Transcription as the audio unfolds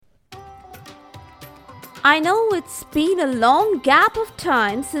I know it's been a long gap of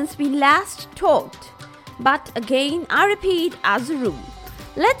time since we last talked, but again I repeat as a rule.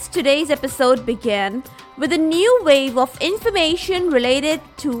 Let's today's episode begin with a new wave of information related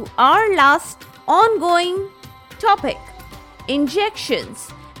to our last ongoing topic, injections.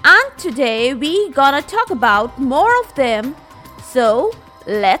 And today we gonna talk about more of them, so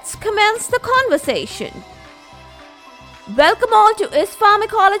let's commence the conversation. Welcome all to Is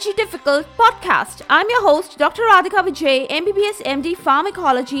Pharmacology Difficult podcast. I'm your host Dr. Radhika Vijay, MBBS MD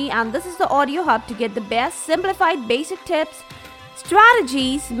Pharmacology, and this is the audio hub to get the best simplified basic tips,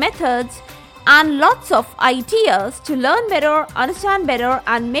 strategies, methods, and lots of ideas to learn better, understand better,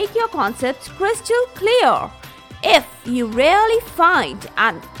 and make your concepts crystal clear. If you really find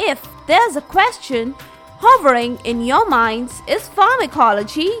and if there's a question hovering in your minds, is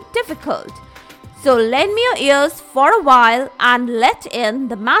pharmacology difficult? So lend me your ears for a while and let in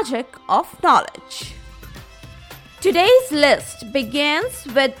the magic of knowledge. Today's list begins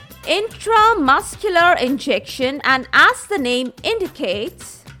with intramuscular injection, and as the name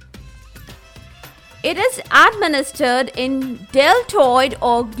indicates, it is administered in deltoid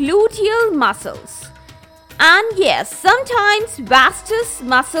or gluteal muscles. And yes, sometimes vastus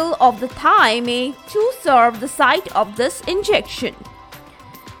muscle of the thigh may too serve the site of this injection.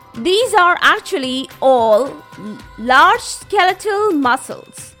 These are actually all large skeletal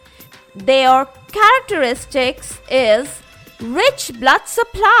muscles. Their characteristics is rich blood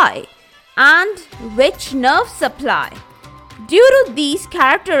supply and rich nerve supply. Due to these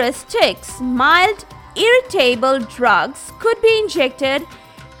characteristics, mild irritable drugs could be injected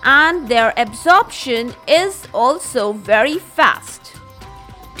and their absorption is also very fast.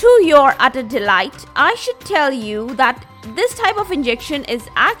 To your utter delight, I should tell you that this type of injection is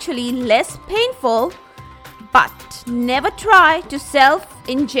actually less painful, but never try to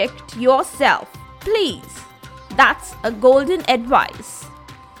self-inject yourself, please. That's a golden advice.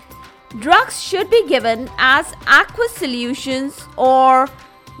 Drugs should be given as aqueous solutions or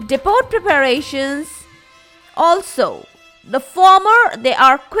depot preparations. Also, the former, they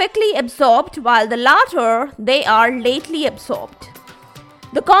are quickly absorbed, while the latter, they are lately absorbed.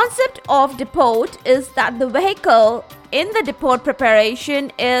 The concept of depot is that the vehicle in the depot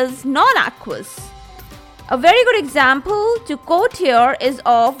preparation is non-aqueous. A very good example to quote here is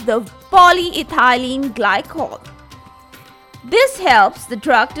of the polyethylene glycol. This helps the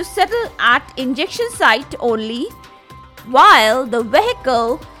drug to settle at injection site only, while the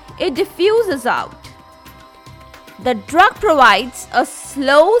vehicle, it diffuses out. The drug provides a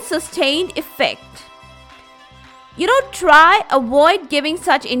slow, sustained effect. Avoid giving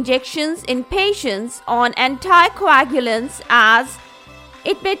such injections in patients on anticoagulants, as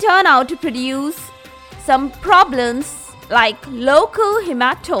it may turn out to produce some problems like local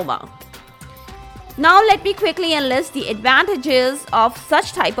hematoma. Now let me quickly enlist the advantages of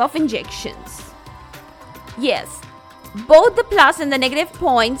such type of injections. Yes, both the plus and the negative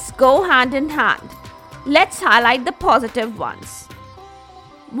points go hand in hand. Let's highlight the positive ones.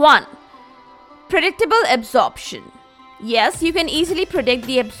 1. Predictable absorption. Yes, you can easily predict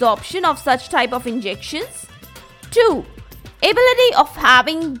the absorption of such type of injections. 2. Ability of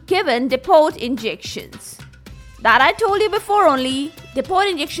having given depot injections. That I told you before only, depot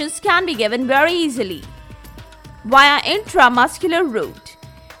injections can be given very easily via intramuscular route.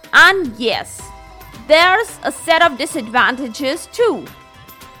 And yes, there's a set of disadvantages too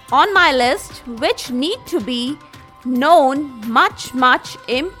on my list, which need to be known much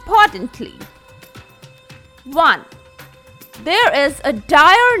importantly. 1. There is a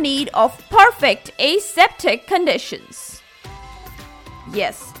dire need of perfect aseptic conditions.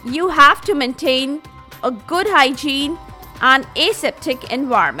 Yes, you have to maintain a good hygiene and aseptic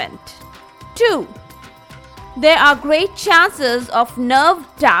environment. 2. There are great chances of nerve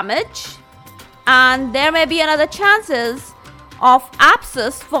damage, and there may be another chances of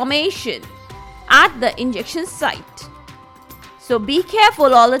abscess formation at the injection site. So be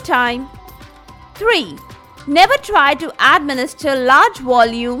careful all the time. 3. Never try to administer large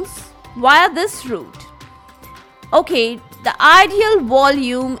volumes via this route. Okay, the ideal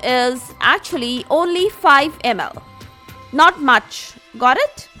volume is actually only 5 ml. Not much. Got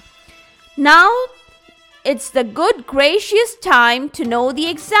it? Now, it's the good gracious time to know the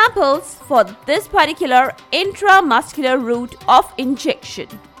examples for this particular intramuscular route of injection.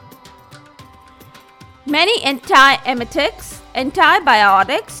 Many antiemetics,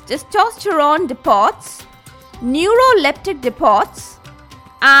 antibiotics, testosterone depots, neuroleptic depots,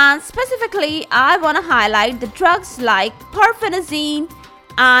 and specifically I want to highlight the drugs like perfenazine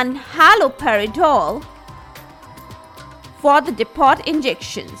and haloperidol for the depot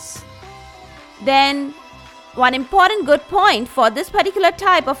injections. Then one important good point for this particular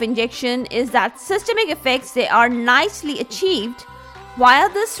type of injection is that systemic effects, they are nicely achieved via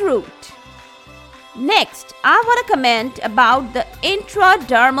this route. Next, I want to comment about the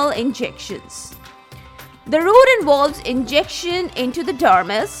intradermal injections. The route involves injection into the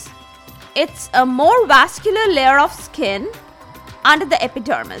dermis. It's a more vascular layer of skin under the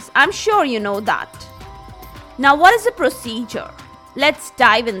epidermis. I'm sure you know that. Now, what is the procedure? Let's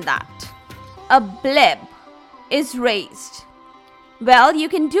dive in that. A bleb is raised. Well, you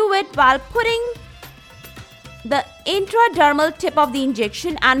can do it while putting the intradermal tip of the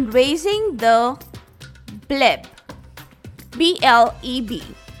injection and raising the bleb, B-L-E-B.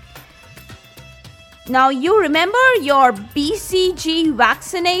 Now you remember your BCG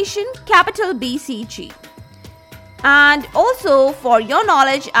vaccination, capital BCG. And also for your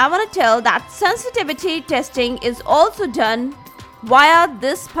knowledge, I want to tell that sensitivity testing is also done via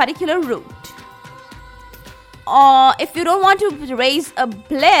this particular route. If you don't want to raise a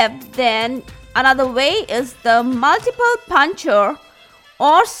bleb, then another way is the multiple puncture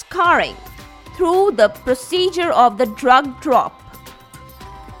or scarring through the procedure of the drug drop.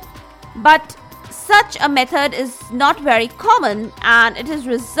 But such a method is not very common and it is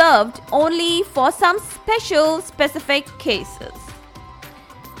reserved only for some specific cases.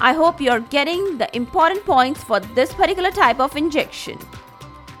 I hope you're getting the important points for this particular type of injection.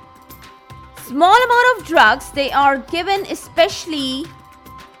 Small amount of drugs, they are given, especially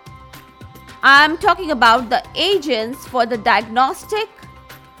I'm talking about the agents for the diagnostic,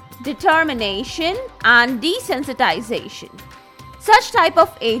 determination and desensitization. Such type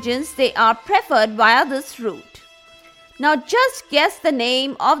of agents, they are preferred via this route. Now just guess the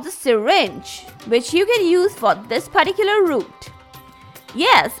name of the syringe which you can use for this particular route.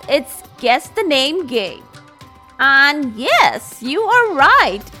 Yes, it's guess the name game. And yes, you are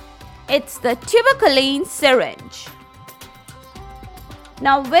right. It's the tuberculin syringe.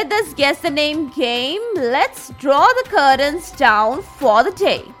 Now with this guess the name game, let's draw the curtains down for the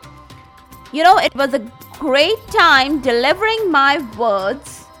day. It was a great time delivering my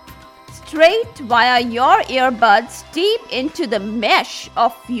words straight via your earbuds deep into the mesh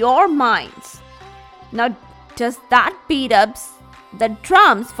of your minds. Now, does that beat up the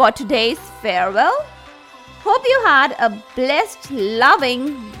drums for today's farewell? Hope you had a blessed,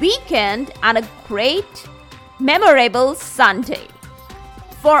 loving weekend and a great, memorable Sunday.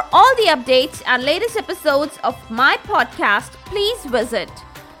 For all the updates and latest episodes of my podcast, please visit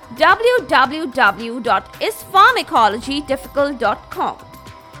www.ispharmacologydifficult.com,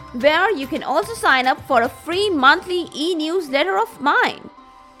 where you can also sign up for a free monthly e-newsletter of mine.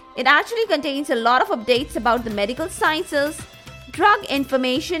 It actually contains a lot of updates about the medical sciences, drug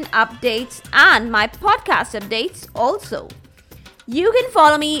information updates, and my podcast updates also. You can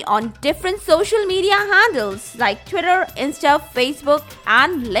follow me on different social media handles like Twitter, Insta, Facebook,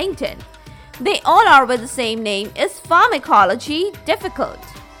 and LinkedIn. They all are with the same name, is Pharmacology Difficult.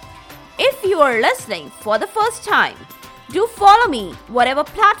 If you are listening for the first time, do follow me whatever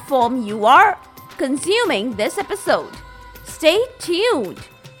platform you are consuming this episode. Stay tuned.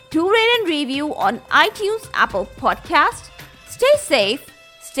 Do rate and review on iTunes, Apple Podcast. Stay safe,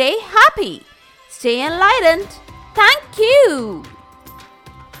 stay happy, stay enlightened. Thank you.